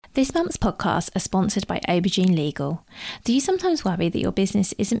This month's podcasts are sponsored by Aubergine Legal. Do you sometimes worry that your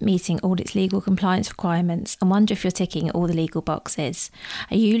business isn't meeting all its legal compliance requirements and wonder if you're ticking all the legal boxes?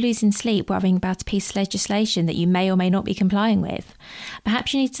 Are you losing sleep worrying about a piece of legislation that you may or may not be complying with?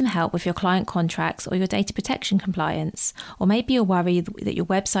 Perhaps you need some help with your client contracts or your data protection compliance. Or maybe you're worried that your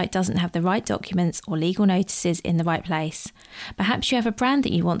website doesn't have the right documents or legal notices in the right place. Perhaps you have a brand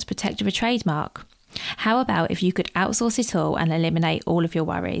that you want to protect with a trademark. How about if you could outsource it all and eliminate all of your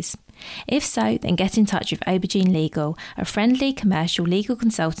worries? If so, then get in touch with Aubergine Legal, a friendly commercial legal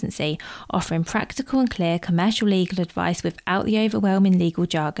consultancy offering practical and clear commercial legal advice without the overwhelming legal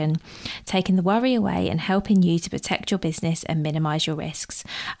jargon, taking the worry away and helping you to protect your business and minimise your risks.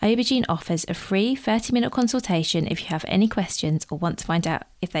 Aubergine offers a free 30-minute consultation if you have any questions or want to find out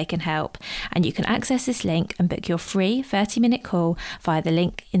if they can help, and you can access this link and book your free 30-minute call via the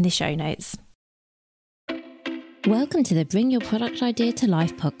link in the show notes. Welcome to the Bring Your Product Idea to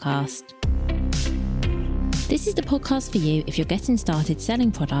Life podcast. This is the podcast for you if you're getting started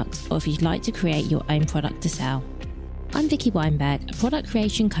selling products or if you'd like to create your own product to sell. I'm Vicky Weinberg, a product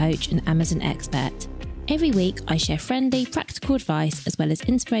creation coach and Amazon expert. Every week I share friendly, practical advice as well as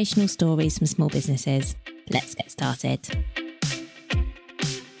inspirational stories from small businesses. Let's get started.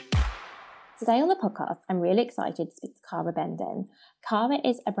 Today on the podcast, I'm really excited to speak to Cara Bendon. Cara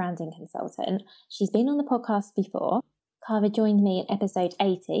is a branding consultant. She's been on the podcast before. Cara joined me in episode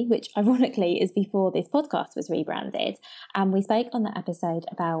 80, which ironically is before this podcast was rebranded. And we spoke on that episode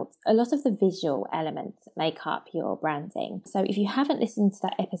about a lot of the visual elements that make up your branding. So if you haven't listened to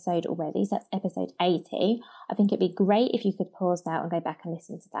that episode already, so that's episode 80, I think it'd be great if you could pause now and go back and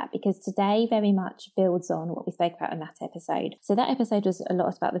listen to that, because today very much builds on what we spoke about in that episode. So that episode was a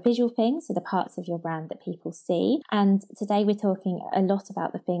lot about the visual things, so the parts of your brand that people see. And today we're talking a lot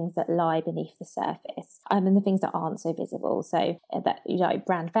about the things that lie beneath the surface, and the things that aren't so visible. So that,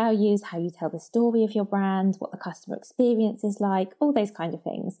 brand values, how you tell the story of your brand, what the customer experience is like, all those kind of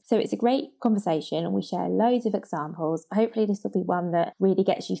things. So it's a great conversation and we share loads of examples. Hopefully this will be one that really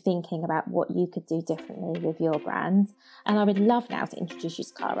gets you thinking about what you could do differently with your brand. And I would love now to introduce you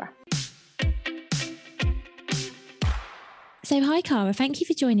to Cara. So hi Cara, thank you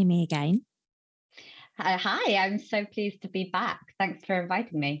for joining me again. Hi, I'm so pleased to be back. Thanks for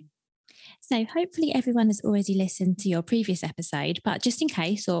inviting me. So hopefully everyone has already listened to your previous episode, but just in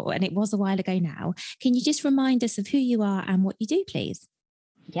case, and it was a while ago now, can you just remind us of who you are and what you do, please?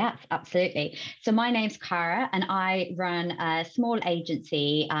 Yes, absolutely. So my name's Cara and I run a small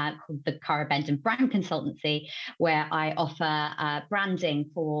agency called the Cara Bendon Brand Consultancy, where I offer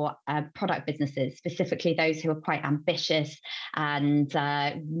branding for product businesses, specifically those who are quite ambitious and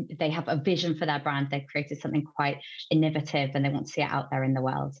they have a vision for their brand. They've created something quite innovative and they want to see it out there in the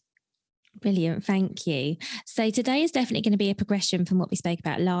world. Brilliant. Thank you. So today is definitely going to be a progression from what we spoke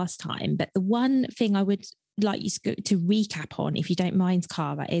about last time. But the one thing I would like you to recap on, if you don't mind,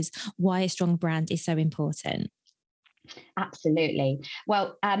 Cara, is why a strong brand is so important. Absolutely.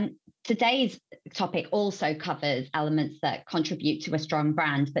 Well, today's topic also covers elements that contribute to a strong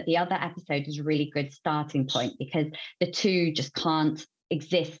brand, but the other episode is a really good starting point because the two just can't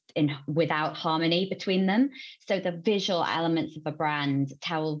exist without harmony between them. So the visual elements of a brand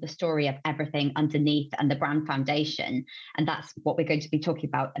tell the story of everything underneath and the brand foundation. And that's what we're going to be talking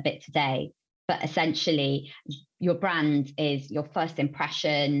about a bit today. But essentially, your brand is your first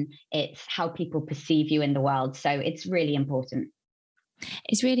impression. It's how people perceive you in the world. So it's really important.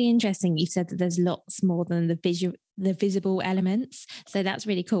 It's really interesting. You said that there's lots more than the visible elements. So that's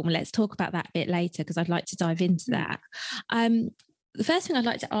really cool. And let's talk about that a bit later because I'd like to dive into that. The first thing I'd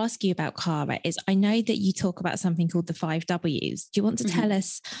like to ask you about, Cara, is I know that you talk about something called the 5 Ws. Do you want to tell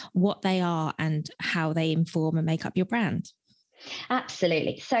us what they are and how they inform and make up your brand?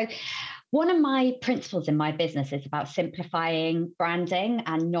 Absolutely. So one of my principles in my business is about simplifying branding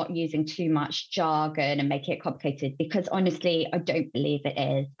and not using too much jargon and making it complicated, because honestly, I don't believe it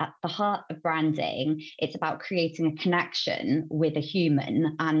is. At the heart of branding, it's about creating a connection with a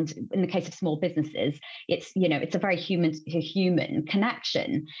human. And in the case of small businesses, it's a very human to human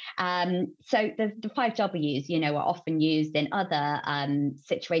connection. So the 5 Ws, are often used in other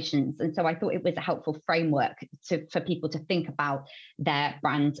situations. And so I thought it was a helpful framework for people to think about their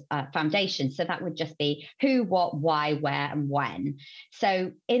brand foundation. So that would just be who, what, why, where, and when. So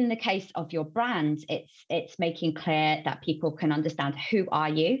in the case of your brand, it's making clear that people can understand who are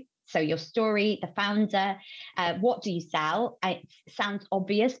you. So your story, the founder, what do you sell? It sounds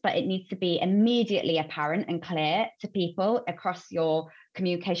obvious, but it needs to be immediately apparent and clear to people across your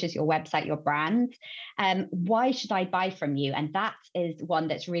communications, your website, your brand. Why should I buy from you? And that is one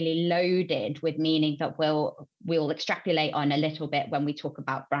that's really loaded with meaning that we'll extrapolate on a little bit when we talk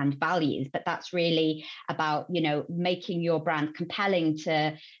about brand values. But that's really about, making your brand compelling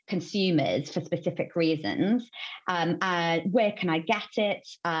to consumers for specific reasons. Where can I get it?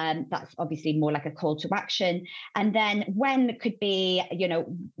 That's obviously more like a call to action. And then when could be,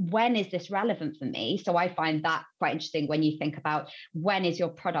 when is this relevant for me? So I find that quite interesting when you think about when is your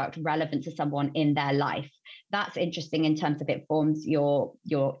product relevant to someone in their life. That's interesting in terms of it forms your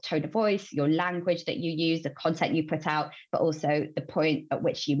tone of voice, your language that you use, the content you put out, but also the point at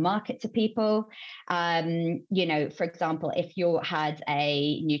which you market to people. For example, if you had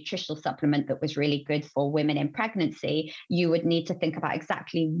a nutritional supplement that was really good for women in pregnancy, you would need to think about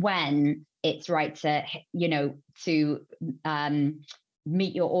exactly when it's right to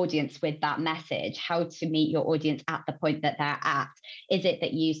meet your audience with that message, how to meet your audience at the point that they're at. Is it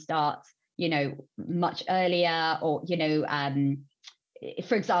that you start, much earlier, or,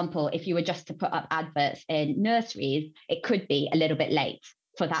 for example, if you were just to put up adverts in nurseries, it could be a little bit late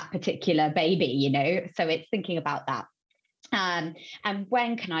for that particular baby, so it's thinking about that. And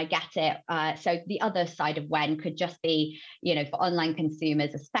when can I get it? So the other side of when could just be, for online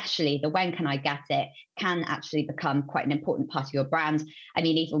consumers, especially the when can I get it can actually become quite an important part of your brand. I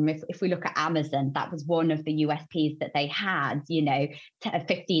mean, even if we look at Amazon, that was one of the USPs that they had,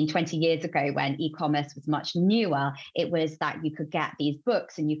 15, 20 years ago when e-commerce was much newer. It was that you could get these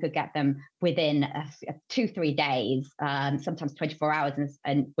books and you could get them within 2-3 days, sometimes 24 hours.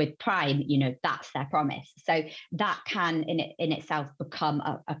 And with Prime, that's their promise. So that can in itself become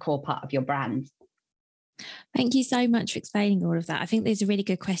a core part of your brand. Thank you so much for explaining all of that. I think these are really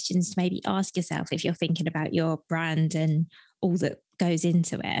good questions to maybe ask yourself if you're thinking about your brand and all that goes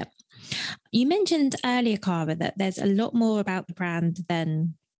into it. You mentioned earlier, Cara, that there's a lot more about the brand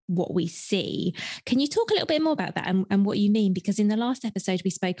than what we see. Can you talk a little bit more about that and what you mean? Because in the last episode, we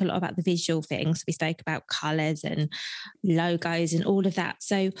spoke a lot about the visual things. We spoke about colours and logos and all of that.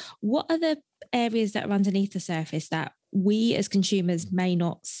 So what are the areas that are underneath the surface that we as consumers may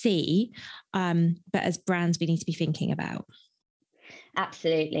not see, but as brands we need to be thinking about?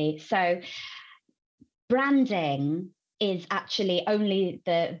 Absolutely. So branding is actually only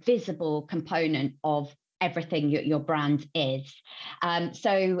the visible component of everything your brand is.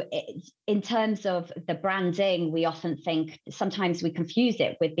 So in terms of the branding, we often think, sometimes we confuse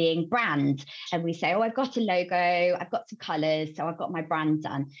it with being brand. And we say, oh, I've got a logo, I've got some colors, so I've got my brand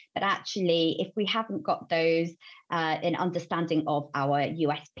done. But actually, if we haven't got those in understanding of our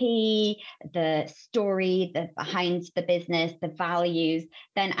USP, the story behind the business, the values,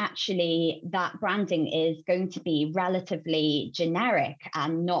 then actually that branding is going to be relatively generic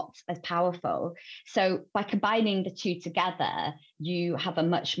and not as powerful. So by combining the two together, you have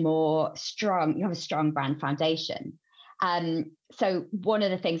a strong brand foundation. So one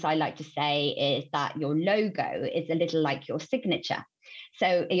of the things I like to say is that your logo is a little like your signature.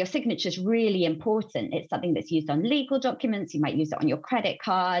 So your signature is really important. It's something that's used on legal documents. You might use it on your credit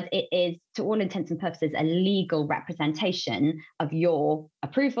card. It is, to all intents and purposes, a legal representation of your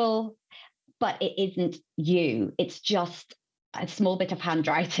approval, but it isn't you. It's just a small bit of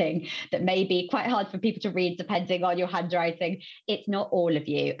handwriting that may be quite hard for people to read depending on your handwriting. It's not all of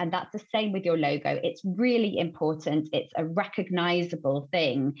you. And that's the same with your logo. It's really important. It's a recognizable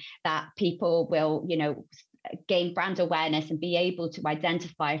thing that people will, gain brand awareness and be able to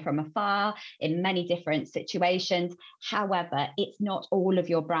identify from afar in many different situations. However, it's not all of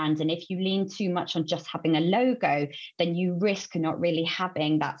your brand. And if you lean too much on just having a logo, then you risk not really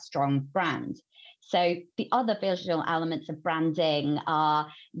having that strong brand. So the other visual elements of branding are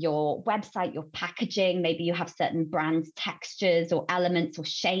your website, your packaging. Maybe you have certain brand textures or elements or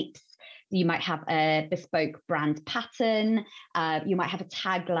shapes. You might have a bespoke brand pattern. You might have a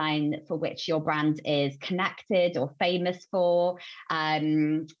tagline for which your brand is connected or famous for.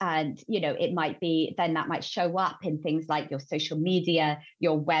 And, it might be, then that might show up in things like your social media,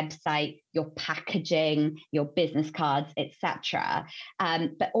 your website, your packaging, your business cards, etc.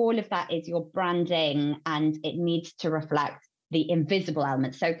 But all of that is your branding, and it needs to reflect the invisible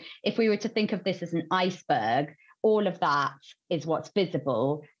elements. So if we were to think of this as an iceberg, all of that is what's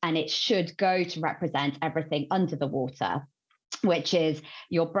visible, and it should go to represent everything under the water, which is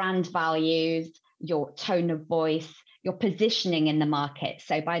your brand values, your tone of voice, your positioning in the market.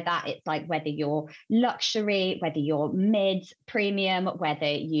 So by that, it's like whether you're luxury, whether you're mid-premium,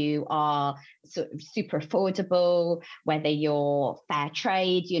 whether you are sort of super affordable, whether you're fair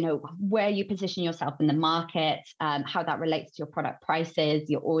trade, where you position yourself in the market, how that relates to your product prices,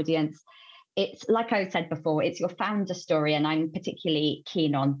 your audience. it's like I said before, it's your founder story, and I'm particularly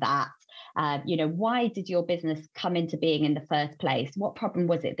keen on that. Why did your business come into being in the first place? What problem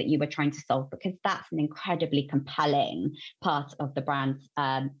was it that you were trying to solve? Because that's an incredibly compelling part of the brand's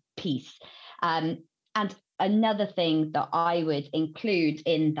piece. And another thing that I would include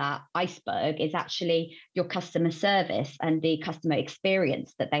in that iceberg is actually your customer service and the customer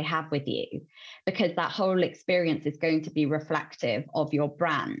experience that they have with you, because that whole experience is going to be reflective of your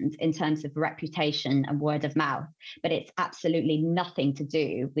brand in terms of reputation and word of mouth. But it's absolutely nothing to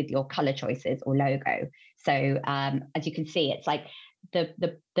do with your color choices or logo. So as you can see, it's like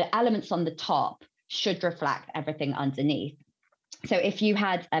the elements on the top should reflect everything underneath. So if you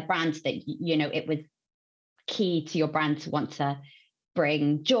had a brand that, it was key to your brand to want to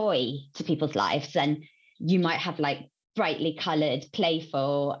bring joy to people's lives, and you might have like brightly colored,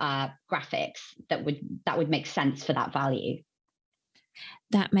 playful graphics that would make sense for that value.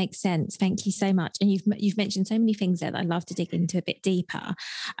 That makes sense. Thank you so much. And you've mentioned so many things there that I'd love to dig into a bit deeper.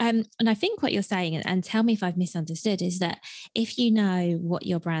 And I think what you're saying, and tell me if I've misunderstood, is that if you know what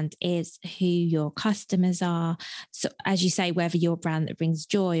your brand is, who your customers are, so as you say, whether you're a brand that brings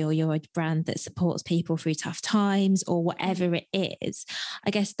joy or you're a brand that supports people through tough times or whatever it is,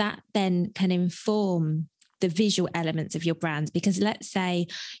 I guess that then can inform the visual elements of your brand. Because let's say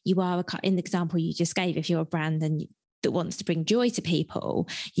you are, in the example you just gave, if you're a brand and that wants to bring joy to people,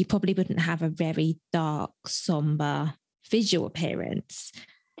 you probably wouldn't have a very dark, somber visual appearance.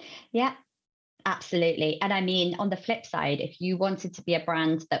 Yeah, absolutely. And I mean, on the flip side, if you wanted to be a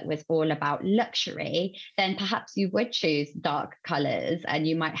brand that was all about luxury, then perhaps you would choose dark colors, and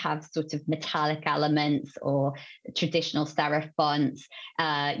you might have sort of metallic elements or traditional serif fonts,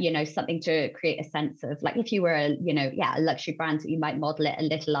 something to create a sense of, like, if you were a luxury brand, you might model it a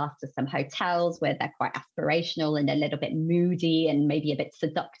little after some hotels where they're quite aspirational and a little bit moody and maybe a bit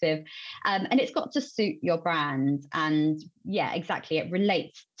seductive. And it's got to suit your brand. And yeah, exactly. It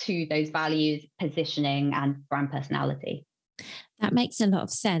relates to those values, positioning, and brand personality. That makes a lot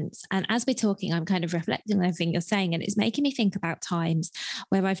of sense. And as we're talking, I'm kind of reflecting on everything you're saying, and it's making me think about times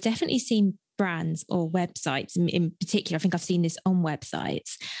where I've definitely seen brands or websites in particular, I think I've seen this on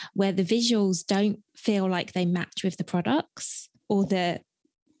websites, where the visuals don't feel like they match with the products or the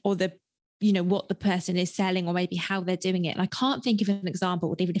what the person is selling, or maybe how they're doing it. And I can't think of an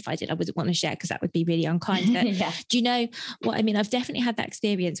example, even if I did, I wouldn't want to share because that would be really unkind. But yeah. Do you know what I mean? I've definitely had that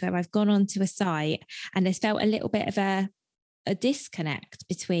experience where I've gone onto a site and there's felt a little bit of a disconnect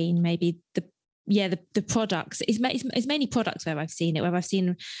between maybe the products. It's mainly products where I've seen it, where I've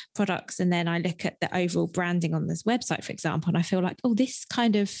seen products and then I look at the overall branding on this website, for example, and I feel like, oh, this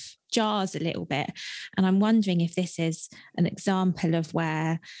kind of jars a little bit. And I'm wondering if this is an example of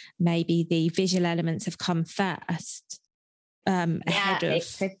where maybe the visual elements have come first ahead of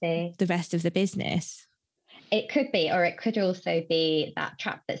the rest of the business. It could be, or it could also be that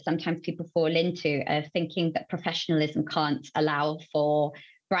trap that sometimes people fall into of thinking that professionalism can't allow for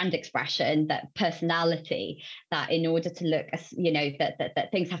brand expression, that personality, that in order to look, that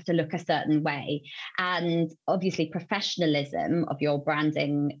things have to look a certain way. And obviously professionalism of your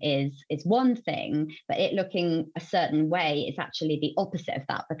branding is one thing, but it looking a certain way is actually the opposite of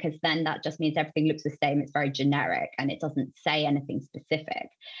that, because then that just means everything looks the same. It's very generic and it doesn't say anything specific.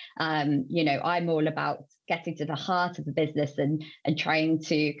 I'm all about getting to the heart of the business and trying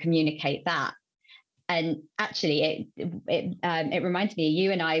to communicate that. And actually, it reminds me,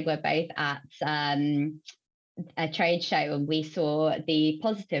 you and I were both at a trade show and we saw the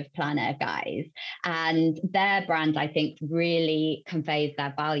Positive Planner guys, and their brand, I think, really conveys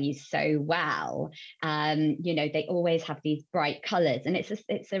their values so well. They always have these bright colors, and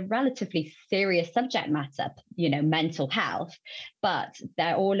it's a relatively serious subject matter, mental health, but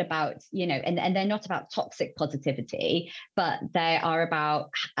they're all about, and they're not about toxic positivity, but they are about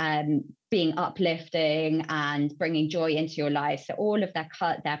being uplifting and bringing joy into your life. So all of their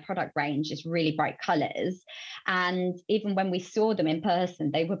product range is really bright colors. And even when we saw them in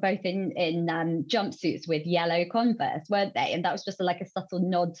person, they were both in jumpsuits with yellow Converse, weren't they? And that was just like a subtle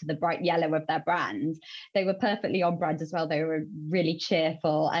nod to the bright yellow of their brand. They were perfectly on brand as well. They were really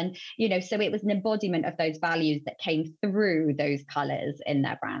cheerful. And, so it was an embodiment of those values that came through those colors in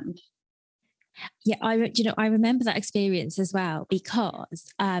their brand. Yeah, I remember that experience as well,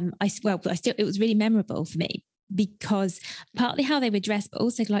 because it was really memorable for me, because partly how they were dressed, but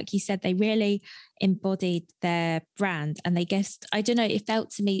also, like you said, they really embodied their brand. And they guessed, I don't know, it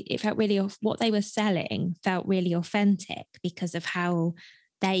felt really off. What they were selling felt really authentic because of how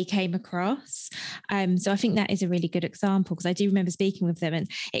they came across. So I think that is a really good example, because I do remember speaking with them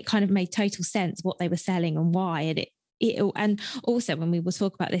and it kind of made total sense what they were selling and why. And and also when we will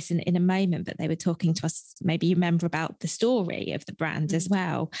talk about this in a moment, but they were talking to us, maybe you remember, about the story of the brand as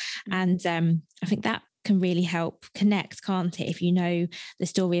well. And I think that can really help connect, can't it? If you know the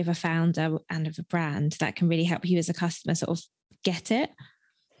story of a founder and of a brand, that can really help you as a customer sort of get it.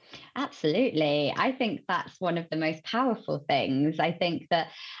 Absolutely. I think that's one of the most powerful things. I think that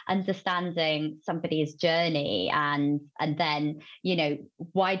understanding somebody's journey and then, you know,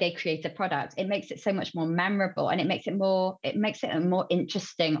 why they create a product, it makes it so much more memorable, and it makes it a more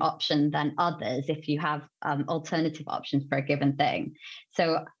interesting option than others if you have alternative options for a given thing.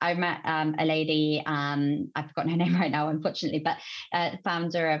 So I met a lady, I've forgotten her name right now, unfortunately, but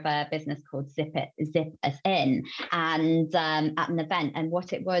founder of a business called Zip Us In, and at an event. And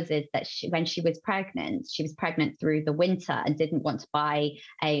what it was is that when she was pregnant through the winter and didn't want to buy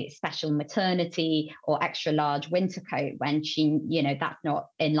a special maternity or extra large winter coat when she, you know, that's not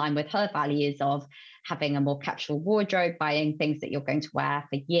in line with her values of having a more capsule wardrobe, buying things that you're going to wear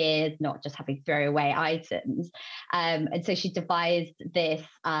for years, not just having throwaway items. And so she devised this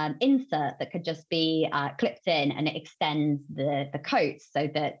insert that could just be clipped in, and it extends the coat so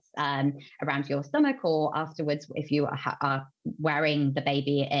that around your stomach, or afterwards if you are wearing the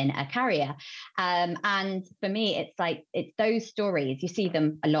baby in a carrier. And for me, it's those stories, you see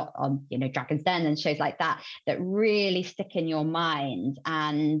them a lot on, you know, Dragon's Den and shows like that really stick in your mind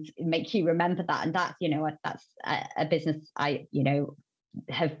and make you remember that. And that's, you know, that's a business I, you know,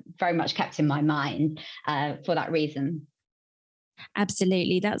 have very much kept in my mind for that reason.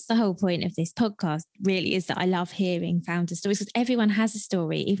 Absolutely. That's the whole point of this podcast, really, is that I love hearing founder stories, because everyone has a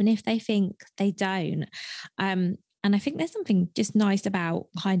story, even if they think they don't. And I think there's something just nice about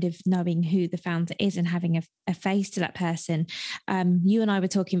kind of knowing who the founder is and having a face to that person. You and I were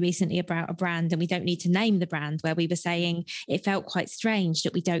talking recently about a brand, and we don't need to name the brand, where we were saying it felt quite strange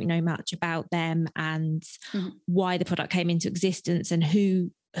that we don't know much about them and why the product came into existence and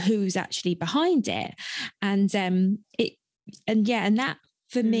who's actually behind it. And that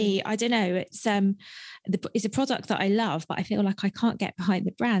for me, I don't know, it's a product that I love, but I feel like I can't get behind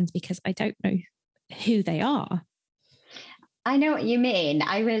the brand because I don't know who they are. I know what you mean.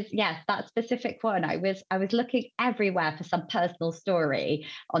 That specific one. I was looking everywhere for some personal story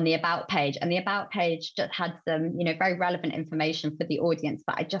on the About page, and the About page just had some, you know, very relevant information for the audience,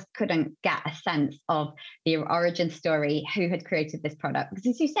 but I just couldn't get a sense of the origin story, who had created this product. Because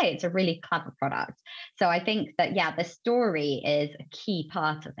as you say, it's a really clever product. So I think that, the story is a key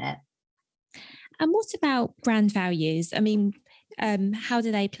part of it. And what about brand values? I mean, how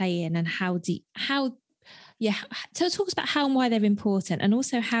do they play in, and so talk us about how and why they're important, and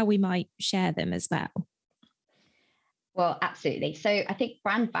also how we might share them as well. Well, absolutely. So I think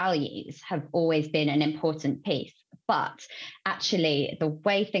brand values have always been an important piece, but actually the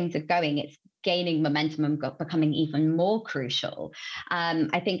way things are going, it's gaining momentum and becoming even more crucial.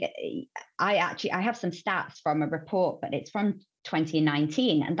 I think I have some stats from a report, but it's from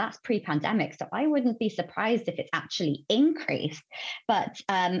 2019, and that's pre-pandemic. So I wouldn't be surprised if it's actually increased. But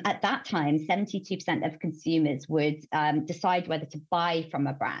at that time, 72% of consumers would decide whether to buy from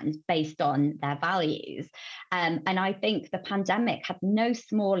a brand based on their values. And I think the pandemic had no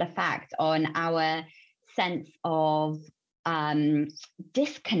small effect on our sense of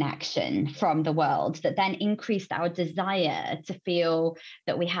disconnection from the world, that then increased our desire to feel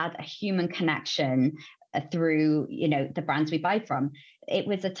that we had a human connection through, you know, the brands we buy from. It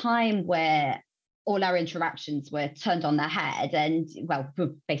was a time where all our interactions were turned on their head and, well,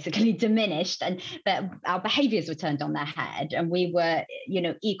 basically diminished, but our behaviors were turned on their head. And we were, you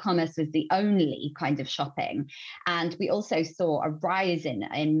know, e-commerce was the only kind of shopping. And we also saw a rise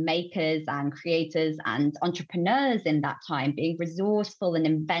in makers and creators and entrepreneurs in that time being resourceful and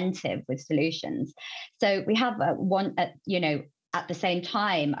inventive with solutions. So we have at the same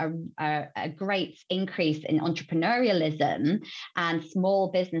time, a great increase in entrepreneurialism and small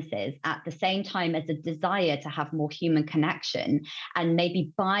businesses, at the same time as a desire to have more human connection and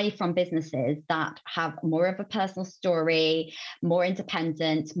maybe buy from businesses that have more of a personal story, more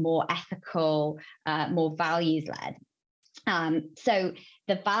independent, more ethical, more values-led. So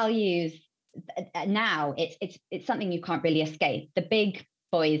the values now, it's something you can't really escape. The big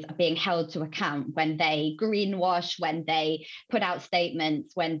boys are being held to account when they greenwash, when they put out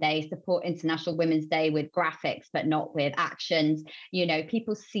statements, when they support International Women's Day with graphics, but not with actions. You know,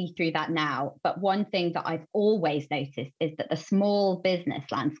 people see through that now. But one thing that I've always noticed is that the small business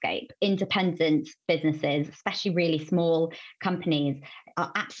landscape, independent businesses, especially really small companies,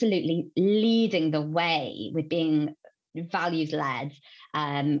 are absolutely leading the way with being values-led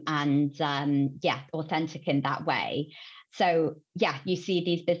and authentic in that way. So, you see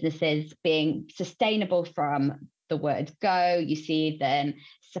these businesses being sustainable from the word go. You see them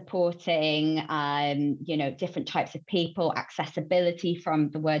supporting, different types of people, accessibility from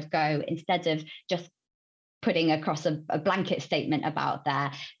the word go, instead of just putting across a blanket statement about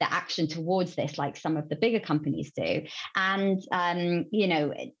their action towards this, like some of the bigger companies do. And,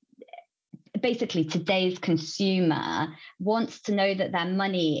 basically today's consumer wants to know that their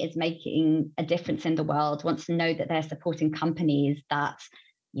money is making a difference in the world, wants to know that they're supporting companies that,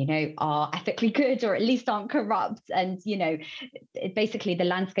 are ethically good, or at least aren't corrupt. And, basically the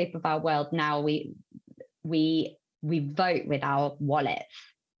landscape of our world now, we vote with our wallets.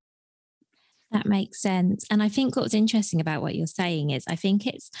 That makes sense. And I think what's interesting about what you're saying is I think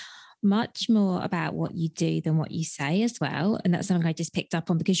it's much more about what you do than what you say as well. And that's something I just picked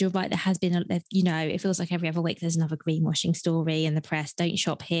up on, because you're right, there has been, it feels like every other week there's another greenwashing story in the press. Don't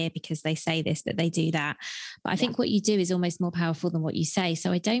shop here because they say this, but they do that. But I think what you do is almost more powerful than what you say.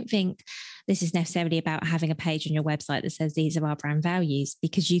 So I don't think this is necessarily about having a page on your website that says these are our brand values,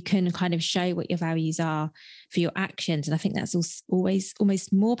 because you can kind of show what your values are for your actions. And I think that's always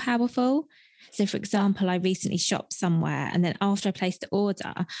almost more powerful. So, for example, I recently shopped somewhere, and then after I placed the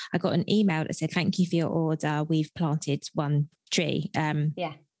order, I got an email that said, "Thank you for your order. We've planted one tree."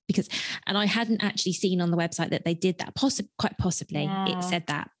 Because I hadn't actually seen on the website that they did that. Quite possibly it said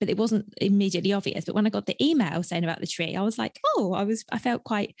that, but it wasn't immediately obvious. But when I got the email saying about the tree, I was like, I felt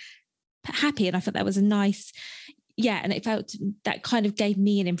quite happy, and I thought that was a nice, and it felt that kind of gave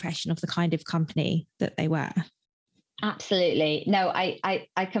me an impression of the kind of company that they were. Absolutely. No, I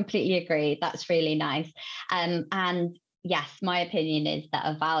completely agree. That's really nice. And yes, my opinion is that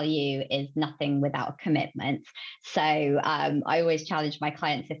a value is nothing without a commitment. So I always challenge my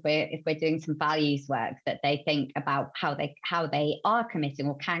clients, if we're doing some values work, that they think about how they are committing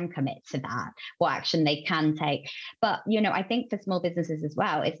or can commit to that, what action they can take. But I think for small businesses as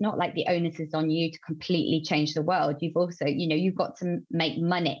well, it's not like the onus is on you to completely change the world. You've also, you've got to make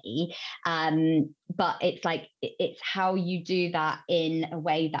money, but it's how you do that in a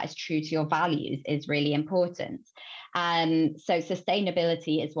way that is true to your values is really important. So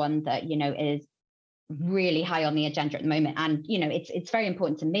sustainability is one that, is really high on the agenda at the moment. And, it's very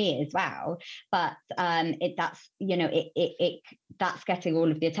important to me as well, but that's getting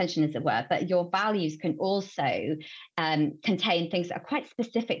all of the attention, as it were. But your values can also contain things that are quite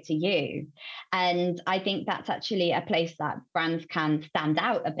specific to you. And I think that's actually a place that brands can stand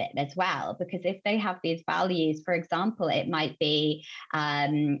out a bit as well, because if they have these values, for example, it might be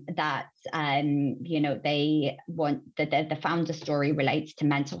that, they want the founder story relates to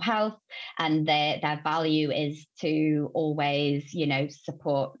mental health, and their value is to always,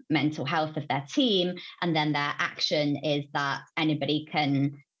 support mental health of their team. And then their action is that anybody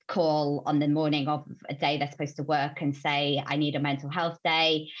can call on the morning of a day they're supposed to work and say, I need a mental health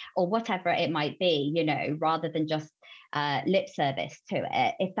day, or whatever it might be, rather than just lip service to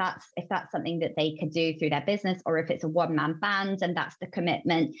it. If that's something that they could do through their business, or if it's a one-man band and that's the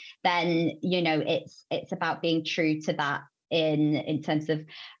commitment, then it's about being true to that in terms of,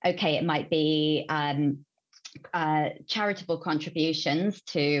 okay, it might be charitable contributions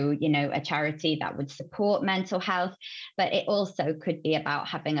to a charity that would support mental health, but it also could be about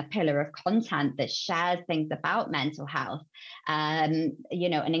having a pillar of content that shares things about mental health, and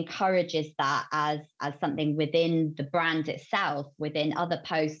encourages that as something within the brand itself, within other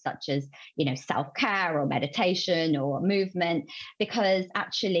posts such as self-care or meditation or movement, because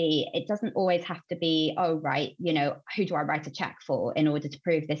actually it doesn't always have to be, who do I write a check for in order to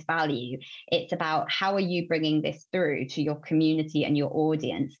prove this value. It's about how are you bringing this through to your community and your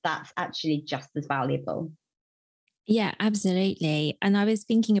audience. That's actually just as valuable. Yeah, absolutely. And I was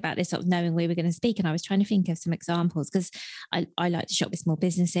thinking about this, sort of knowing we were going to speak, and I was trying to think of some examples, because I like to shop with small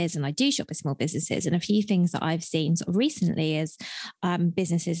businesses, and I do shop with small businesses. And a few things that I've seen sort of recently is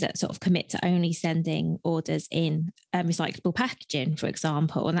businesses that sort of commit to only sending orders in recyclable packaging, for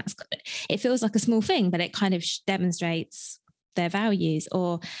example. And it feels like a small thing, but it kind of demonstrates their values.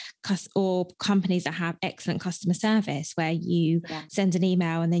 Or companies that have excellent customer service, where you send an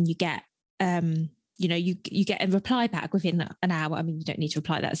email and then you get you get a reply back within an hour. I mean, you don't need to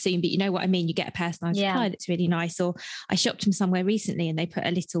reply that soon, but you know what I mean? You get a personalised reply that's really nice. Or I shopped from somewhere recently and they put a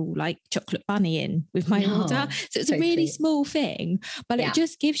little chocolate bunny in with my order. So it's a really small thing, but it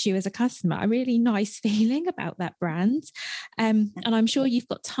just gives you as a customer a really nice feeling about that brand. And I'm sure you've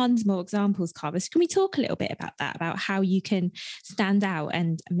got tons more examples, Cara. So can we talk a little bit about that, about how you can stand out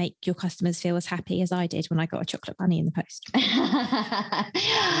and make your customers feel as happy as I did when I got a chocolate bunny in the post?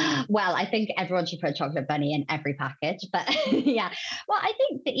 Well, I think everyone should put a chocolate bunny in every package. But yeah, well, I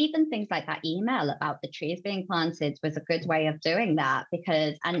think that even things like that email about the trees being planted was a good way of doing that,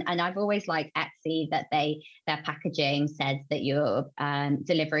 because and I've always liked Etsy that their packaging says that your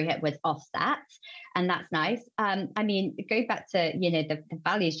delivery was offset, and that's nice. I mean, go back to the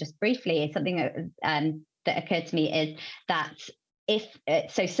values just briefly. Something that occurred to me is that if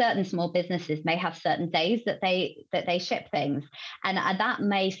so certain small businesses may have certain days that they ship things, and that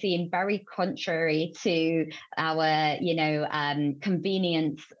may seem very contrary to our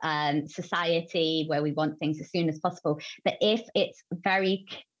convenience society where we want things as soon as possible. But if it's very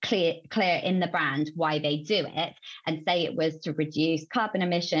clear in the brand why they do it, and say it was to reduce carbon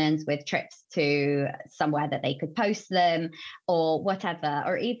emissions with trips to somewhere that they could post them or whatever,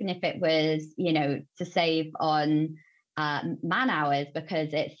 or even if it was to save on man hours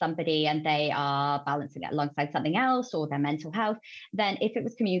because it's somebody and they are balancing it alongside something else, or their mental health, then if it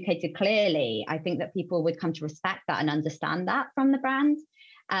was communicated clearly, I think that people would come to respect that and understand that from the brand.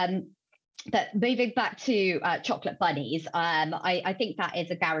 But moving back to chocolate bunnies, I think that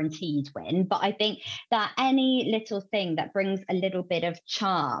is a guaranteed win. But I think that any little thing that brings a little bit of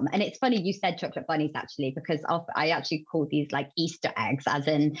charm, and it's funny you said chocolate bunnies actually, because I actually call these like Easter eggs, as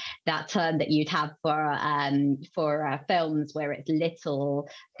in that term that you'd have for films where it's little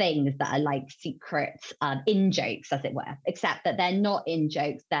things that are like secret in jokes, as it were, except that they're not in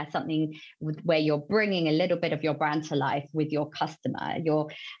jokes. They're something where you're bringing a little bit of your brand to life with your customer. You're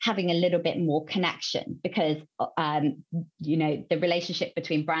having a little bit more connection, because the relationship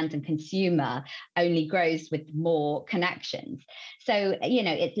between brand and consumer only grows with more connections. So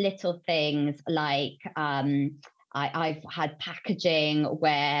it's little things like I've had packaging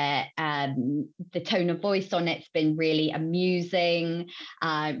where the tone of voice on it's been really amusing,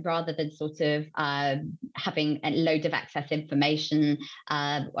 rather than sort of having a load of excess information.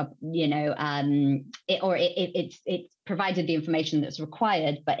 It's provided the information that's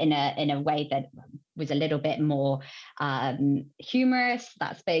required, but in a way that was a little bit more humorous.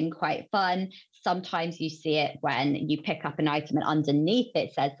 That's been quite fun. Sometimes you see it when you pick up an item and underneath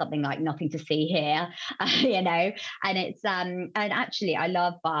it says something like "nothing to see here," and it's and actually I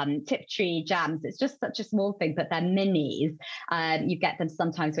love Tiptree jams. It's just such a small thing, but they're minis. You get them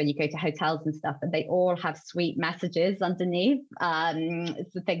sometimes when you go to hotels and stuff, and they all have sweet messages underneath.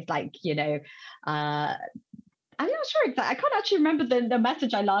 So things like I'm not sure exactly. I can't actually remember the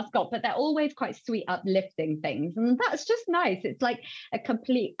message I last got, but they're always quite sweet, uplifting things. And that's just nice. It's like a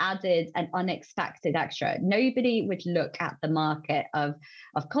complete added and unexpected extra. Nobody would look at the market of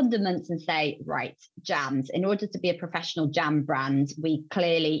condiments and say, right, jams. In order to be a professional jam brand, we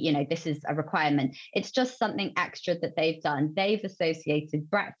clearly, this is a requirement. It's just something extra that they've done. They've associated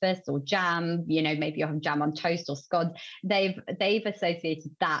breakfast or jam, maybe you have jam on toast or scones. They've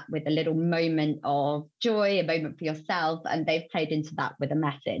associated that with a little moment of joy, a moment for yourself, and they've played into that with a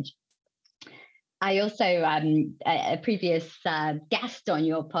message. I also, a previous guest on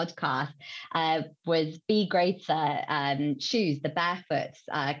your podcast was Be Greater shoes, the barefoot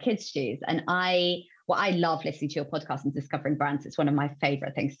kids shoes. And I love listening to your podcast and discovering brands. It's one of my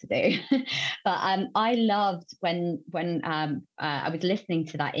favorite things to do. But I loved when I was listening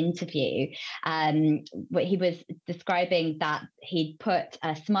to that interview, where he was describing that he'd put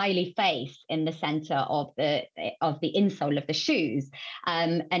a smiley face in the center of the insole of the shoes,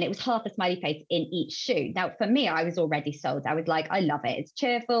 and it was half a smiley face in each shoe. Now, for me, I was already sold. I was like, I love it. It's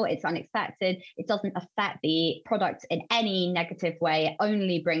cheerful. It's unexpected. It doesn't affect the product in any negative way. It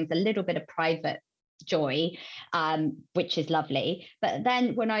only brings a little bit of private joy, which is lovely. But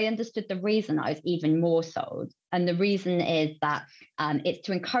then when I understood the reason, I was even more sold. And the reason is that it's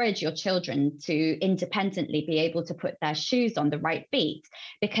to encourage your children to independently be able to put their shoes on the right feet,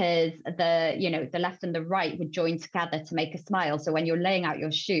 because the left and the right would join together to make a smile. So when you're laying out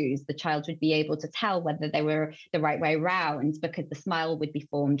your shoes, the child would be able to tell whether they were the right way around, because the smile would be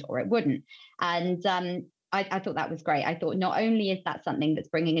formed or it wouldn't. And I thought that was great. I thought not only is that something that's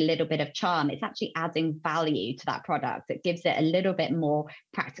bringing a little bit of charm, it's actually adding value to that product. It gives it a little bit more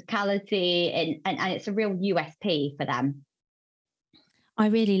practicality, and it's a real USP for them. I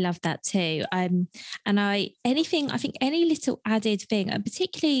really love that too. And I think any little added thing, and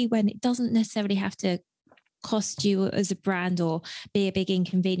particularly when it doesn't necessarily have to cost you as a brand or be a big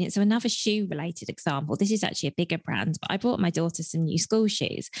inconvenience. So another shoe related example, this is actually a bigger brand, but I bought my daughter some new school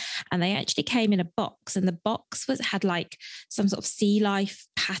shoes, and they actually came in a box, and the box had like some sort of sea life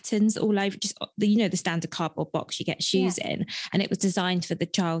patterns all over, just the standard cardboard box you get shoes in, and it was designed for the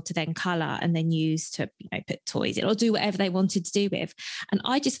child to then colour and then use to put toys in or do whatever they wanted to do with. And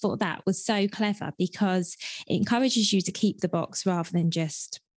I just thought that was so clever, because it encourages you to keep the box rather than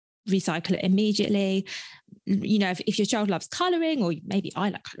just recycle it immediately. You know, if your child loves colouring, or maybe I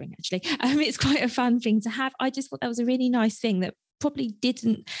like colouring actually, it's quite a fun thing to have. I just thought that was a really nice thing that probably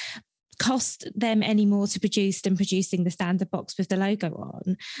didn't cost them any more to produce than producing the standard box with the logo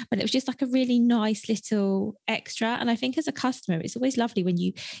on, but it was just like a really nice little extra. And I think as a customer, it's always lovely when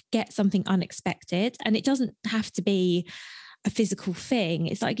you get something unexpected, and it doesn't have to be a physical thing.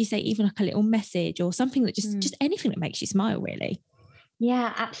 It's like you say, even like a little message or something that just anything that makes you smile, really.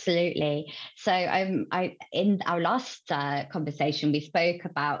 Yeah, absolutely. So I in our last conversation, we spoke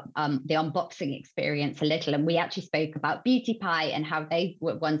about the unboxing experience a little, and we actually spoke about Beauty Pie and how they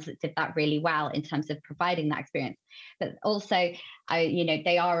were ones that did that really well in terms of providing that experience. But also,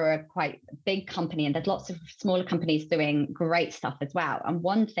 they are a quite big company, and there's lots of smaller companies doing great stuff as well. And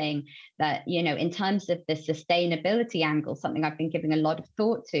one thing that, in terms of the sustainability angle, something I've been giving a lot of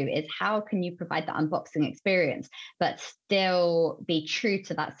thought to is how can you provide that unboxing experience, but still be true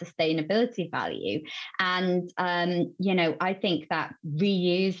to that sustainability value. And, I think that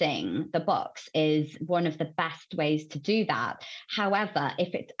reusing the box is one of the best ways to do that. However,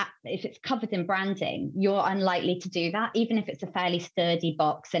 if it's covered in branding, you're unlikely to do that, even if it's a fairly sturdy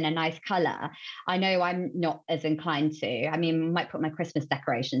box in a nice color. I know I'm not as inclined to. I mean, I might put my Christmas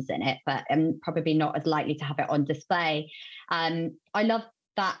decorations in it, but I'm probably not as likely to have it on display. I love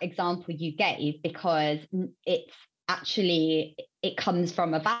that example you gave, because it comes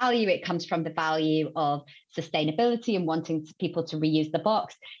from a value. It comes from the value of sustainability and wanting people to reuse the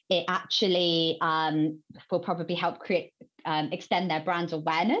box. It actually will probably help extend their brand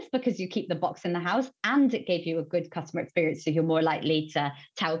awareness, because you keep the box in the house, and it gave you a good customer experience. So you're more likely to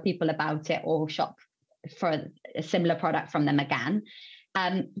tell people about it or shop for a similar product from them again.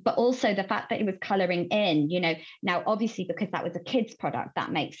 But also the fact that it was colouring in, now obviously because that was a kid's product,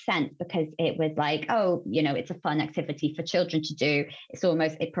 that makes sense, because it was like, it's a fun activity for children to do.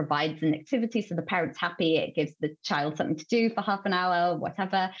 It provides an activity, so the parent's happy, it gives the child something to do for half an hour,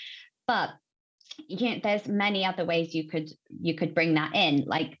 whatever. But there's many other ways you could bring that in.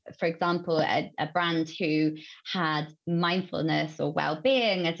 Like, for example, a brand who had mindfulness or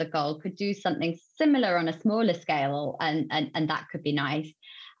well-being as a goal could do something similar on a smaller scale, and that could be nice.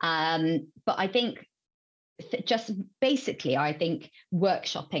 But I think I think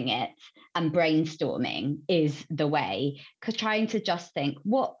workshopping it and brainstorming is the way, because trying to just think,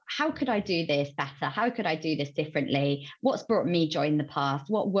 how could I do this better? How could I do this differently? What's brought me joy in the past?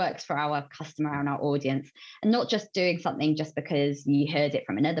 What works for our customer and our audience? And not just doing something just because you heard it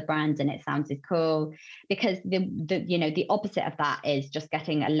from another brand and it sounded cool, because the opposite of that is just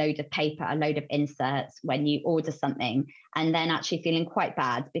getting a load of paper, a load of inserts when you order something, and then actually feeling quite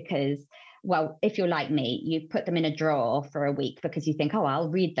bad because, well, if you're like me, you put them in a drawer for a week because you think, I'll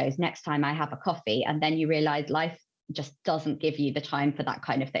read those next time I have a coffee. And then you realize life just doesn't give you the time for that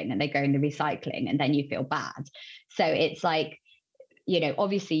kind of thing, and they go in the recycling, and then you feel bad. So it's like,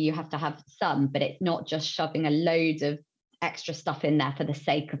 obviously you have to have some, but it's not just shoving a load of extra stuff in there for the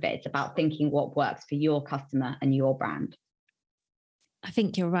sake of it. It's about thinking what works for your customer and your brand. I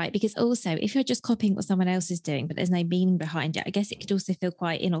think you're right, because also if you're just copying what someone else is doing, but there's no meaning behind it, I guess it could also feel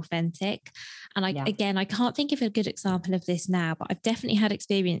quite inauthentic. And I can't think of a good example of this now, but I've definitely had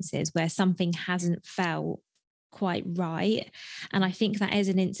experiences where something hasn't felt quite right. And I think that is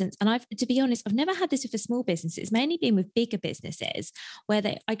an instance. And to be honest, I've never had this with a small business. It's mainly been with bigger businesses where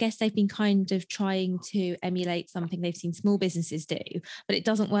I guess they've been kind of trying to emulate something they've seen small businesses do, but it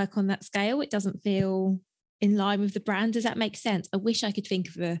doesn't work on that scale. It doesn't feel in line with the brand. Does that make sense? I wish I could think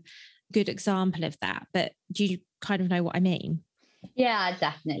of a good example of that, but do you kind of know what I mean? Yeah,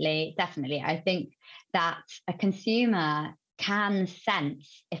 definitely. I think that a consumer can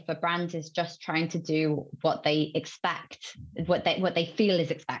sense if a brand is just trying to do what they expect, what they feel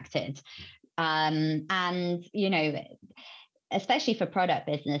is expected. And, especially for product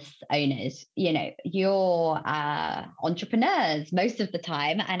business owners, you're entrepreneurs most of the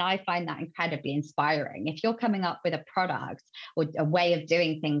time. And I find that incredibly inspiring. If you're coming up with a product or a way of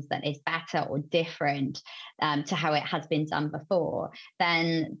doing things that is better or different to how it has been done before,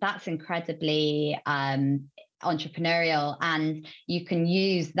 then that's incredibly entrepreneurial, and you can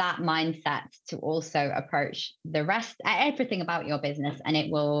use that mindset to also approach the rest, everything about your business, and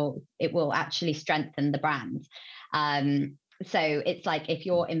it will actually strengthen the brand. So it's like, if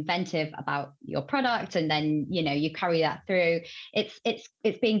you're inventive about your product and then, you carry that through,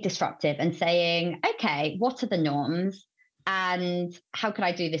 it's being disruptive and saying, okay, what are the norms and how could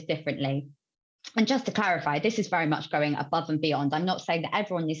I do this differently? And just to clarify, this is very much going above and beyond. I'm not saying that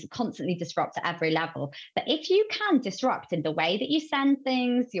everyone needs to constantly disrupt at every level, but if you can disrupt in the way that you send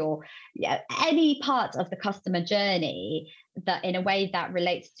things, any part of the customer journey, that in a way that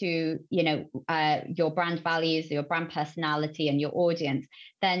relates to, your brand values, your brand personality and your audience,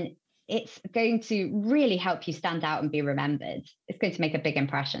 then it's going to really help you stand out and be remembered. It's going to make a big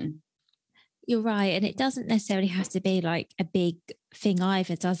impression. You're right. And it doesn't necessarily have to be like a big thing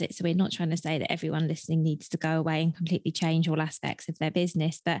either, does it? So we're not trying to say that everyone listening needs to go away and completely change all aspects of their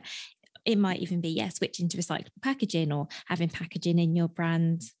business, but it might even be, switching to recyclable packaging or having packaging in your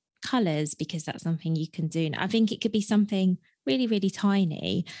brand colours, because that's something you can do. I think it could be something really, really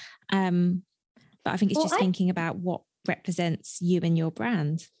tiny. But I think it's thinking about what represents you and your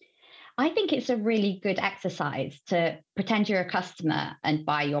brand. I think it's a really good exercise to pretend you're a customer and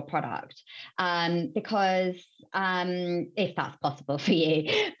buy your product, because if that's possible for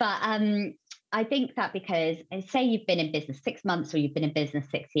you. But I think that because, say you've been in business 6 months or you've been in business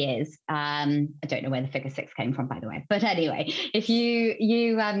 6 years, I don't know where the figure 6 came from, by the way. But anyway, if you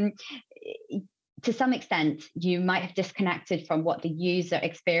to some extent, you might have disconnected from what the user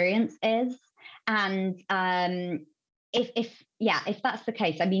experience is. And if that's the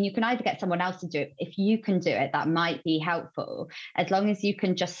case, I mean, you can either get someone else to do it. If you can do it, that might be helpful, as long as you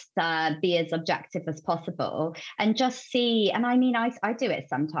can just be as objective as possible and just see. And I mean, I do it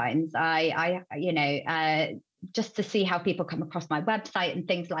sometimes. Just to see how people come across my website and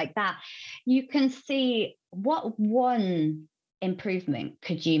things like that. You can see what one improvement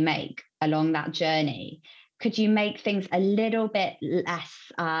could you make along that journey. Could you make things a little bit less?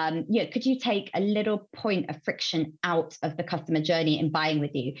 Could you take a little point of friction out of the customer journey in buying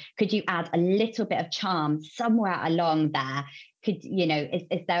with you? Could you add a little bit of charm somewhere along there?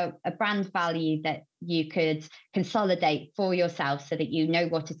 Is there a brand value that you could consolidate for yourself so that you know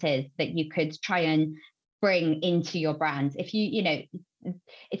what it is that you could try and bring into your brand? If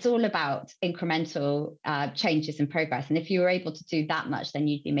it's all about incremental changes and progress. And if you were able to do that much, then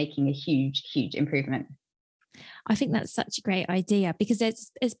you'd be making a huge, huge improvement. I think that's such a great idea, because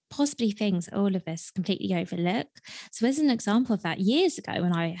there's possibly things all of us completely overlook. So as an example of that, years ago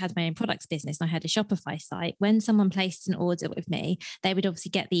when I had my own products business and I had a Shopify site, when someone placed an order with me, they would obviously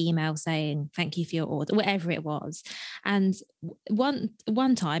get the email saying, thank you for your order, whatever it was. And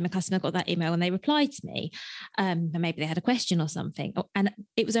one time a customer got that email and they replied to me, and maybe they had a question or something. And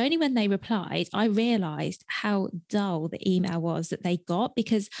it was only when they replied, I realized how dull the email was that they got,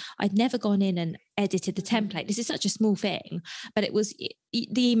 because I'd never gone in and edited the template. This is such a small thing, but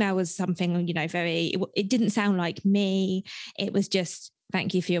the email was something, it didn't sound like me. It was just,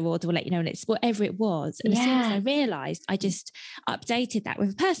 thank you for your order, we'll let you know. And it's whatever it was. And as soon as I realized, I just updated that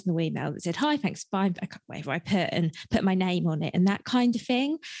with a personal email that said, hi, thanks, bye, whatever I put, and put my name on it and that kind of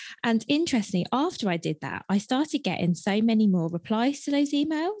thing. And interestingly, after I did that, I started getting so many more replies to those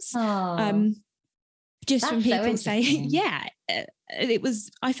emails. Just from people saying,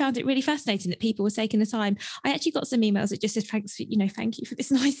 I found it really fascinating that people were taking the time. I actually got some emails that just said, thank you for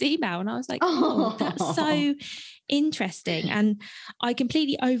this nice email. And I was like, that's so interesting. And I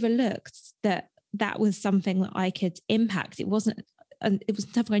completely overlooked that was something that I could impact. It was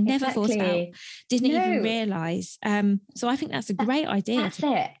something I never thought about, didn't even realise. So I think that's a great idea. That's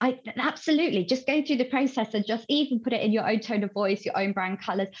it. Absolutely. Just go through the process and just even put it in your own tone of voice, your own brand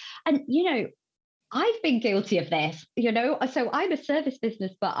colours. And, I've been guilty of this, so I'm a service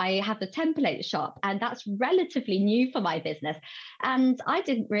business, but I have a template shop, and that's relatively new for my business. And I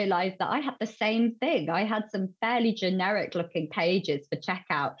didn't realize that I had the same thing. I had some fairly generic looking pages for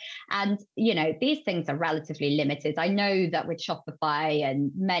checkout. And, these things are relatively limited. I know that with Shopify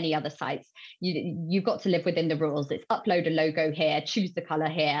and many other sites, you've got to live within the rules. It's upload a logo here, choose the color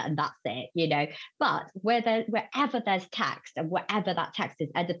here, and that's it, But wherever there's text and wherever that text is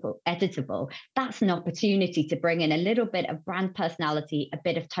editable, that's an opportunity to bring in a little bit of brand personality, a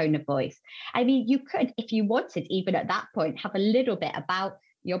bit of tone of voice. I mean, you could, if you wanted, even at that point, have a little bit about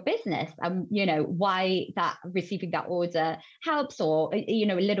your business and, why that receiving that order helps, or, a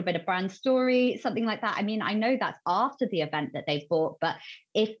little bit of brand story, something like that. I mean, I know that's after the event that they've bought, but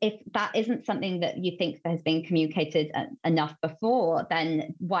if that isn't something that you think has been communicated enough before,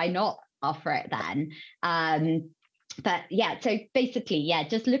 then why not offer it then? But so basically,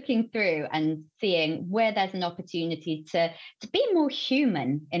 just looking through and seeing where there's an opportunity to be more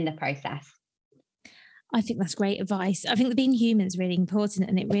human in the process. I think that's great advice. I think that being human is really important,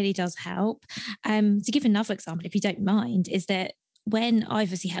 and it really does help. To give another example, if you don't mind, is that when I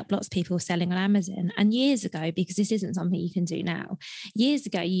obviously helped lots of people selling on Amazon, and years ago, because this isn't something you can do now, years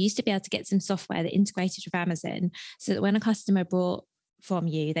ago, you used to be able to get some software that integrated with Amazon so that when a customer bought from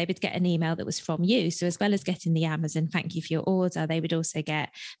you, they would get an email that was from you. So as well as getting the Amazon thank you for your order, they would also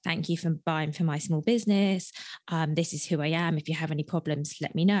get thank you for buying for my small business. This is who I am. If you have any problems,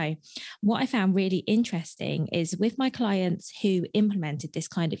 let me know. What I found really interesting is with my clients who implemented this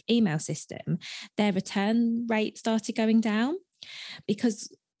kind of email system, their return rate started going down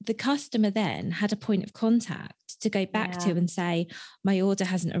because the customer then had a point of contact to go back to and say, my order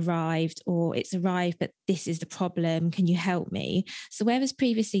hasn't arrived, or it's arrived, but this is the problem. Can you help me? So whereas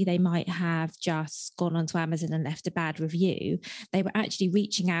previously they might have just gone onto Amazon and left a bad review, they were actually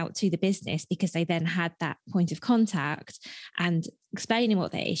reaching out to the business because they then had that point of contact and explaining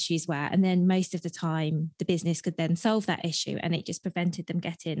what their issues were. And then most of the time the business could then solve that issue, and it just prevented them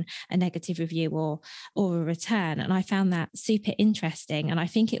getting a negative review or a return. And I found that super interesting. And I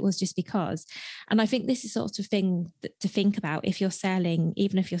think it was just because, and I think this is sort of thing to think about if you're selling,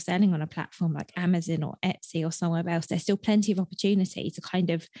 even if you're selling on a platform like Amazon or Etsy or somewhere else, there's still plenty of opportunity to kind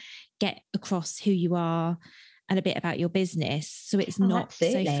of get across who you are and a bit about your business, so it's not so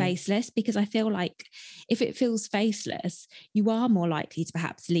faceless. Because I feel like if it feels faceless, you are more likely to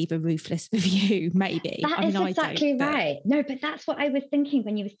perhaps leave a ruthless review, maybe. That is exactly right. No, but that's what I was thinking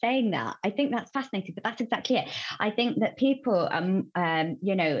when you were saying that. I think that's fascinating, but that's exactly it. I think that people,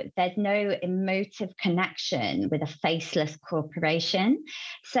 there's no emotive connection with a faceless corporation.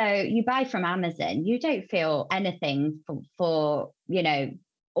 So you buy from Amazon, you don't feel anything for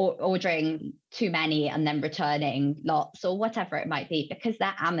or ordering too many and then returning lots or whatever it might be, because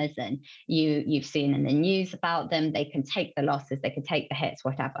they're Amazon. You've seen in the news about them. They can take the losses, they can take the hits,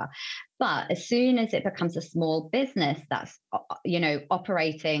 whatever. But as soon as it becomes a small business that's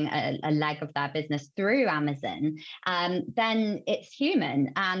operating a leg of their business through Amazon, then it's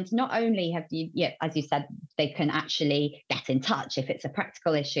human. And not only have you, as you said, they can actually get in touch if it's a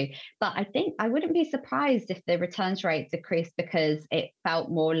practical issue. But I think I wouldn't be surprised if the returns rate decreased because it felt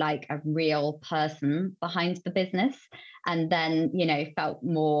more like a real person behind the business, and then felt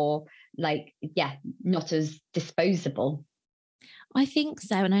more like not as disposable. I think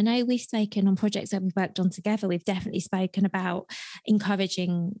so. And I know we've spoken on projects that we've worked on together. We've definitely spoken about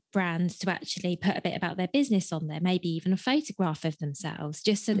encouraging brands to actually put a bit about their business on there, maybe even a photograph of themselves,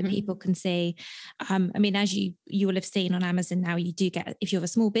 just so that people can see. As you will have seen on Amazon now, you do get, if you're a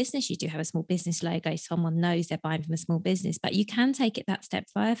small business, you do have a small business logo. Someone knows they're buying from a small business, but you can take it that step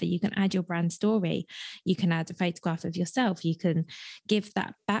further. You can add your brand story. You can add a photograph of yourself. You can give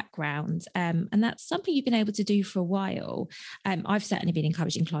that background. And that's something you've been able to do for a while. I've certainly been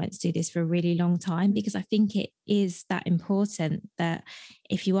encouraging clients to do this for a really long time, because I think it is that important that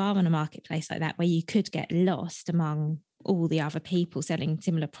if you are on a marketplace like that where you could get lost among all the other people selling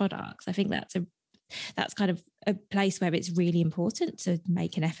similar products, I think that's kind of a place where it's really important to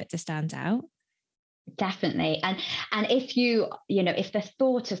make an effort to stand out. Definitely. And if if the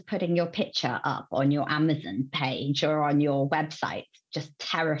thought of putting your picture up on your Amazon page or on your website just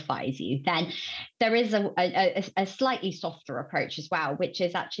terrifies you, then there is a slightly softer approach as well, which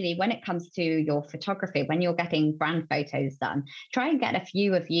is actually when it comes to your photography, when you're getting brand photos done, try and get a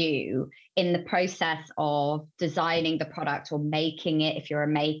view of you in the process of designing the product or making it if you're a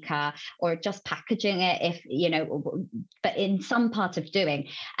maker, or just packaging it but in some part of doing.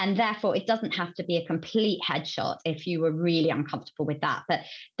 And therefore it doesn't have to be a complete headshot if you were really uncomfortable with that. But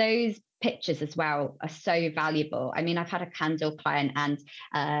those pictures as well are so valuable. I mean, I've had a candle client and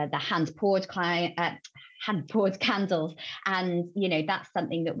the hand poured candles, and that's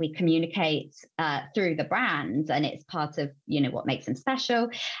something that we communicate through the brand, and it's part of what makes them special.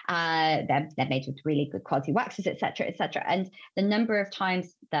 They're made with really good quality waxes, etc., etc. And the number of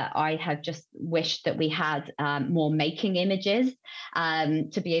times that I have just wished that we had more making images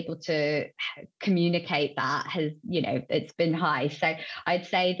to be able to communicate that has it's been high. So I'd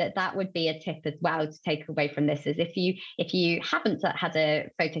say that would be a tip as well to take away from this, is if you haven't had a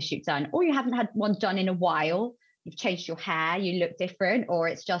photo shoot done, or you haven't had one done in a while, you've changed your hair, you look different, or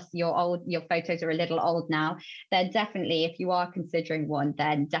it's just your photos are a little old now, then definitely, if you are considering one,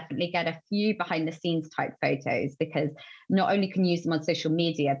 then definitely get a few behind the scenes type photos, because not only can you use them on social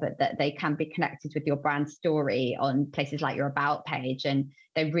media, but that they can be connected with your brand story on places like your about page, and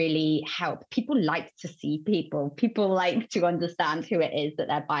they really help. People like to see people like to understand who it is that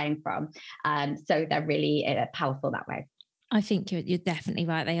they're buying from, so they're really powerful that way. I think you're definitely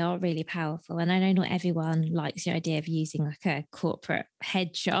right. They are really powerful. And I know not everyone likes the idea of using like a corporate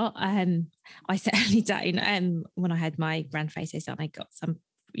headshot. I certainly don't. When I had my brand photos done, I got some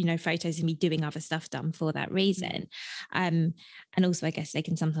photos of me doing other stuff done for that reason. And also, I guess they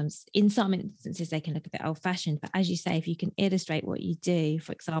can sometimes, in some instances, they can look a bit old fashioned, but as you say, if you can illustrate what you do,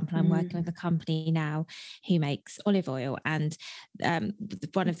 for example, I'm working with a company now who makes olive oil, and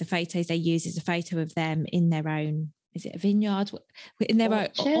one of the photos they use is a photo of them in their own, is it a vineyard? In their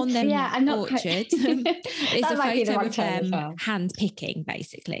on their orchard. It's a photo of them hand picking,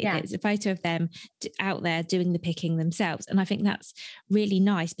 basically. Yeah. It's a photo of them out there doing the picking themselves. And I think that's really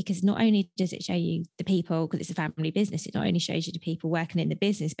nice, because not only does it show you the people, because it's a family business, it not only shows you the people working in the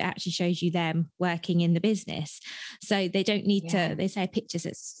business, but actually shows you them working in the business. So they don't need to, they say pictures,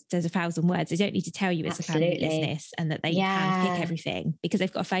 there's 1,000 words. They don't need to tell you it's a family business and that they hand pick everything, because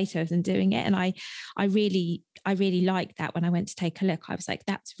they've got a photo of them doing it. And I really liked that. When I went to take a look, I was like,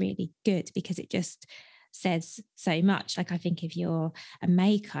 that's really good, because it just says so much. Like, I think if you're a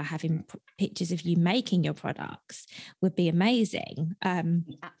maker, having pictures of you making your products would be amazing.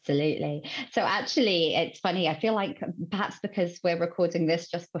 Absolutely. So actually, it's funny, I feel like perhaps because we're recording this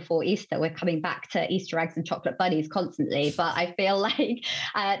just before Easter, we're coming back to Easter eggs and chocolate bunnies constantly, but I feel like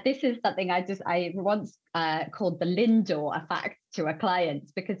this is something I once called the Lindor effect to a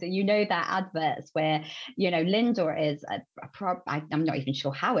client, because their adverts where Lindor is I'm not even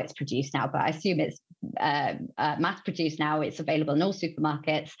sure how it's produced now, but I assume it's mass produced now. It's available in all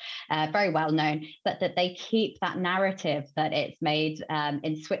supermarkets, very well known, but that they keep that narrative that it's made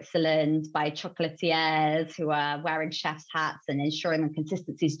in Switzerland by chocolatiers who are wearing chef's hats and ensuring the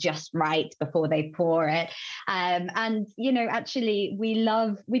consistency is just right before they pour it. And actually we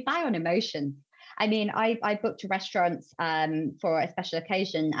buy on emotion. I mean, I booked restaurants for a special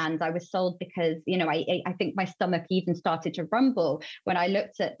occasion, and I was sold because, I think my stomach even started to rumble when I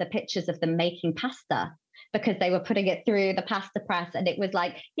looked at the pictures of them making pasta, because they were putting it through the pasta press. And it was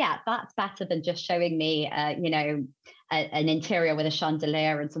like, yeah, that's better than just showing me, an interior with a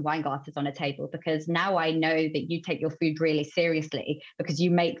chandelier and some wine glasses on a table, because now I know that you take your food really seriously because you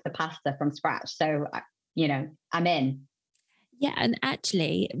make the pasta from scratch. So, I'm in. Yeah. And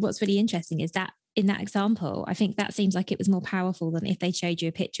actually, what's really interesting is that in that example, I think that seems like it was more powerful than if they showed you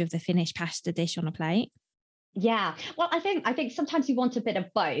a picture of the finished pasta dish on a plate. Yeah, well, I think sometimes you want a bit of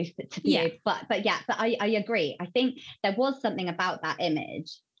both to be able, but I agree. I think there was something about that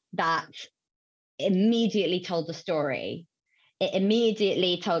image that immediately told the story. It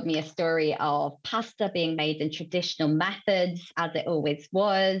immediately told me a story of pasta being made in traditional methods, as it always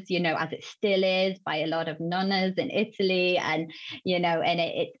was, as it still is by a lot of nonnas in Italy, and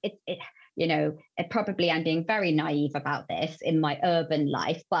it probably, I'm being very naive about this in my urban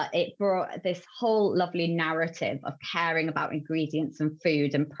life, but it brought this whole lovely narrative of caring about ingredients and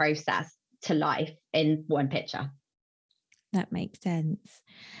food and process to life in one picture. That makes sense.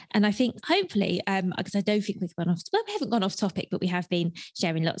 And I think hopefully, because I don't think we haven't gone off topic, but we have been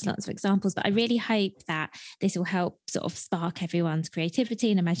sharing lots of examples, but I really hope that this will help sort of spark everyone's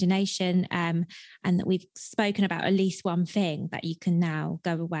creativity and imagination, and that we've spoken about at least one thing that you can now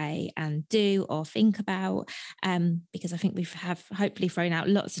go away and do or think about, because I think we have hopefully thrown out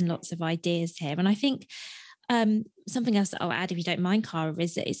lots and lots of ideas here. And I think something else that I'll add, if you don't mind, Cara,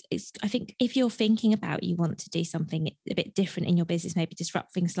 is I think if you're thinking about you want to do something a bit different in your business, maybe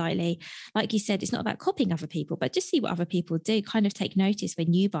disrupt things slightly, like you said, it's not about copying other people, but just see what other people do. Kind of take notice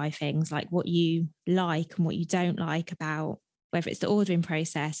when you buy things, like what you like and what you don't like about whether it's the ordering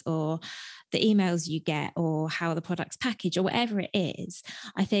process or the emails you get or how the product's packaged or whatever it is.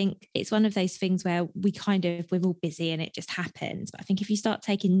 I think it's one of those things where we're all busy and it just happens. But I think if you start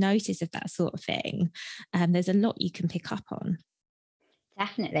taking notice of that sort of thing, there's a lot you can pick up on.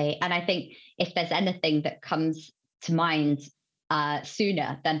 Definitely. And I think if there's anything that comes to mind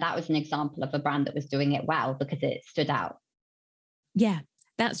sooner, then that was an example of a brand that was doing it well because it stood out. Yeah.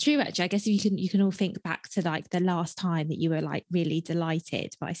 That's true, actually. I guess you can all think back to like the last time that you were like really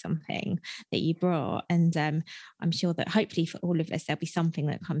delighted by something that you brought. And I'm sure that hopefully for all of us, there'll be something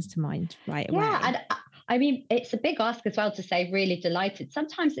that comes to mind right away. Yeah. And I mean, it's a big ask as well to say really delighted.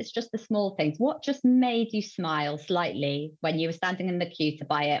 Sometimes it's just the small things. What just made you smile slightly when you were standing in the queue to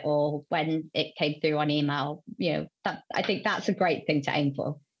buy it or when it came through on email? I think that's a great thing to aim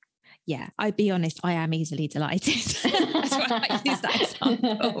for. Yeah, I'd be honest, I am easily delighted. That's why I use that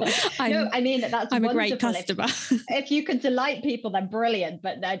example. I'm a great customer. If you could delight people, then brilliant.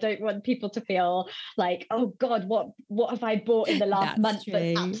 But I don't want people to feel like, oh God, what have I bought in the last month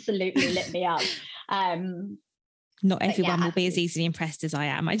that absolutely lit me up? Not everyone will be as easily impressed as I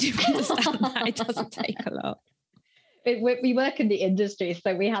am. I do understand that. It doesn't take a lot. We work in the industry,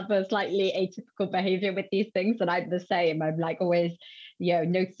 so we have a slightly atypical behavior with these things, and I'm the same. I'm like always,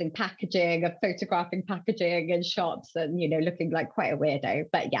 noticing packaging, of photographing packaging in shops and, looking like quite a weirdo.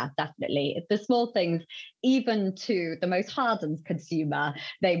 But yeah, definitely the small things, even to the most hardened consumer,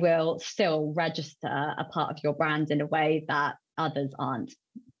 they will still register a part of your brand in a way that others aren't.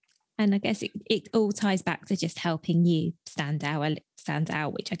 And I guess it all ties back to just helping you stand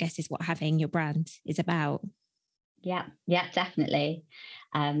out, which I guess is what having your brand is about. Yeah, definitely.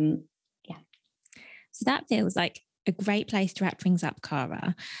 Yeah. So that feels like a great place to wrap things up,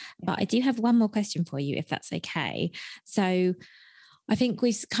 Cara. But I do have one more question for you, if that's okay. So I think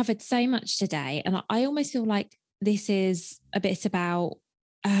we've covered so much today, and I almost feel like this is a bit about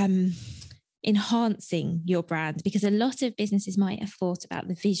enhancing your brand, because a lot of businesses might have thought about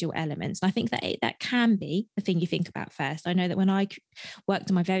the visual elements. And I think that can be the thing you think about first. I know that when I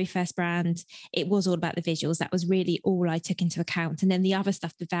worked on my very first brand, it was all about the visuals. That was really all I took into account. And then the other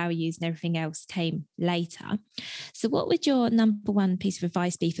stuff, the values and everything else, came later. So what would your number one piece of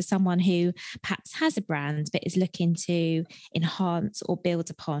advice be for someone who perhaps has a brand but is looking to enhance or build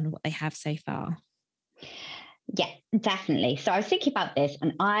upon what they have so far? Yeah, definitely. So I was thinking about this,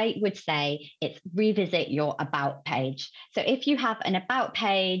 and I would say it's revisit your about page. So if you have an about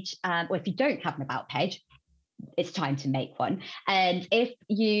page, or if you don't have an about page, it's time to make one. And if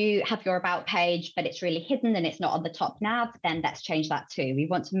you have your about page, but it's really hidden and it's not on the top nav, then let's change that too. We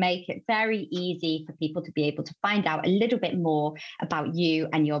want to make it very easy for people to be able to find out a little bit more about you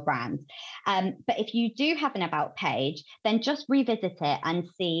and your brand. But if you do have an about page, then just revisit it and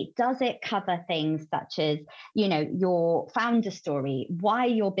see, does it cover things such as, your founder story, why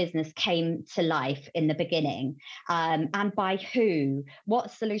your business came to life in the beginning, and by who, what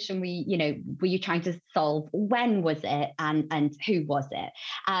solution were you trying to solve? When was it, and who was it?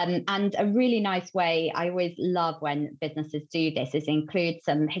 And a really nice way, I always love when businesses do this, is include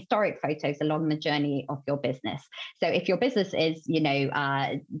some historic photos along the journey of your business. So if your business is,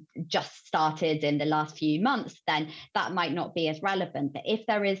 just started in the last few months, then that might not be as relevant. But if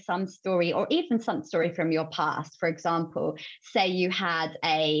there is some story, or even some story from your past, for example, say you had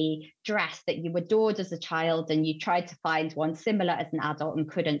a dress that you adored as a child and you tried to find one similar as an adult and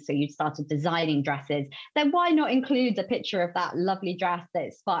couldn't, so you started designing dresses, then why not include a picture of that lovely dress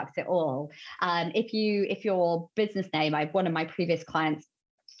that sparked it all? If your business name, one of my previous clients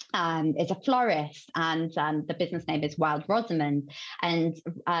is a florist, and the business name is Wild Rosamond, and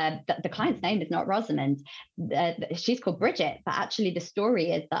the client's name is not Rosamond. She's called Bridget, but actually the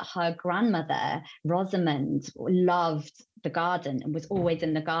story is that her grandmother, Rosamond, loved the garden and was always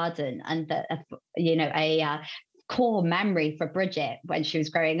in the garden, and a core memory for Bridget when she was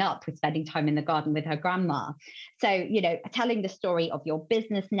growing up was spending time in the garden with her grandma. So, telling the story of your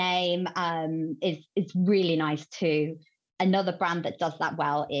business name is really nice too. Another brand that does that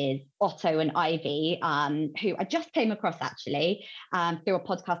well is Otto and Ivy, who I just came across actually through a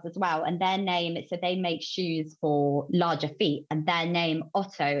podcast as well. And their name, so they make shoes for larger feet, and their name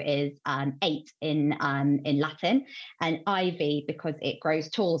Otto is 8 in Latin, and Ivy because it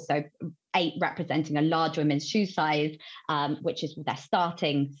grows tall. So 8 representing a large women's shoe size, which is their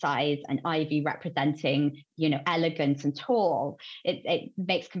starting size, and Ivy representing, elegant and tall. It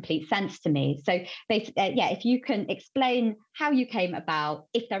makes complete sense to me. So basically, if you can explain how you came about,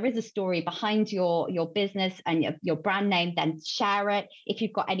 if there is a story behind your business and your brand name, then share it. If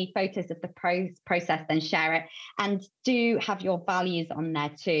you've got any photos of the process, then share it. And do have your values on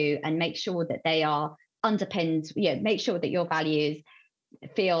there too, and make sure that they are underpinned. Make sure that your values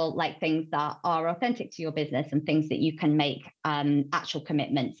feel like things that are authentic to your business and things that you can make actual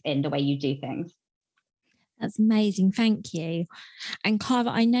commitments in the way you do things. That's amazing. Thank you. And Cara,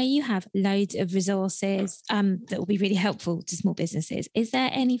 I know you have loads of resources that will be really helpful to small businesses. Is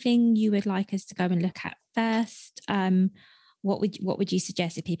there anything you would like us to go and look at first? What would you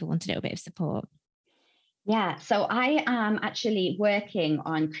suggest if people want a little bit of support? Yeah, so I am actually working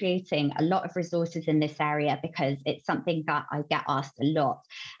on creating a lot of resources in this area because it's something that I get asked a lot.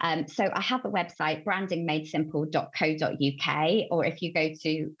 So I have a website, brandingmadesimple.co.uk, or if you go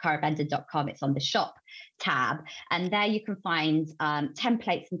to carabendon.com, it's on the shop tab. And there you can find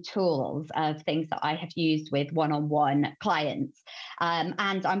templates and tools of things that I have used with one-on-one clients. And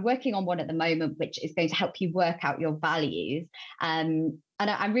I'm working on one at the moment, which is going to help you work out your values. And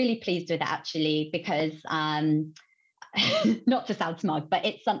I'm really pleased with it actually, because not to sound smug, but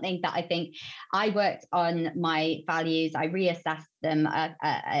it's something that I think I worked on my values. I reassessed them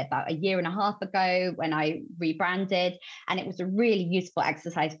about a year and a half ago when I rebranded, and it was a really useful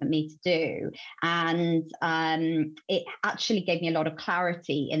exercise for me to do. And it actually gave me a lot of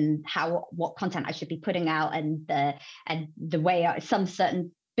clarity in what content I should be putting out, and the way some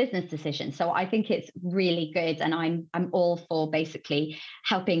certain business decision. So I think it's really good, and I'm all for basically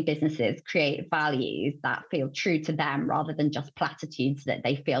helping businesses create values that feel true to them rather than just platitudes that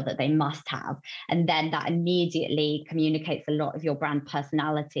they feel that they must have. And then that immediately communicates a lot of your brand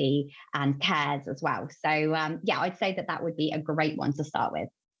personality and cares as well. So I'd say that would be a great one to start with.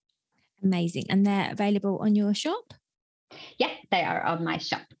 Amazing. And they're available on your shop? Yeah, they are on my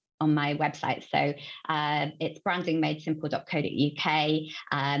shop, on my website. So it's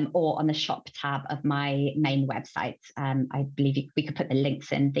brandingmadesimple.co.uk, or on the shop tab of my main website. I believe we could put the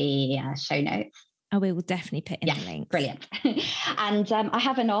links in the show notes. Oh, we will definitely put in the links. Brilliant. And I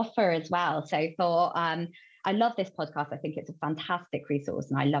have an offer as well. So for I love this podcast. I think it's a fantastic resource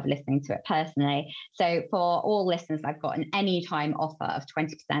and I love listening to it personally. So for all listeners, I've got an anytime offer of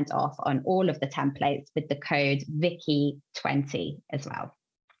 20% off on all of the templates with the code Vicky20 as well.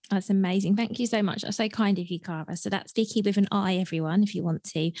 That's amazing. Thank you so much. That's so kind of you, Cara. So that's Vicky with an I, everyone, if you want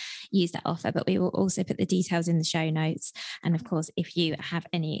to use that offer. But we will also put the details in the show notes. And of course, if you have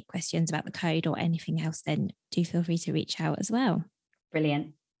any questions about the code or anything else, then do feel free to reach out as well.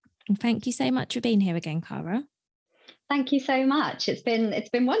 Brilliant. And thank you so much for being here again, Cara. Thank you so much. It's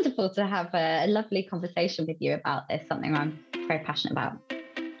been wonderful to have a lovely conversation with you about this, something I'm very passionate about.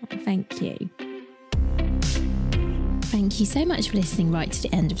 Thank you. Thank you so much for listening right to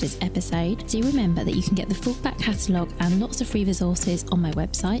the end of this episode. Do remember that you can get the full back catalogue and lots of free resources on my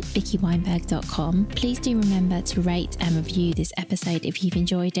website, vickyweinberg.com. Please do remember to rate and review this episode if you've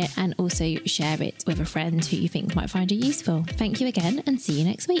enjoyed it, and also share it with a friend who you think might find it useful. Thank you again, and see you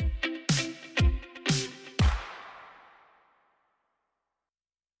next week.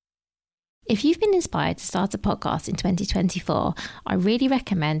 If you've been inspired to start a podcast in 2024, I really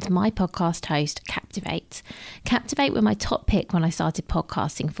recommend my podcast host, Captivate. Captivate were my top pick when I started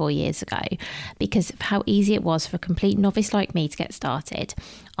podcasting 4 years ago because of how easy it was for a complete novice like me to get started.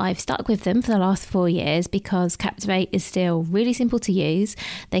 I've stuck with them for the last 4 years because Captivate is still really simple to use.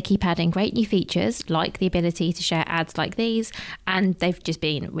 They keep adding great new features like the ability to share ads like these, and they've just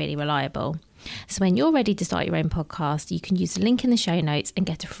been really reliable. So when you're ready to start your own podcast, you can use the link in the show notes and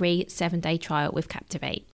get a free 7-day trial with Captivate.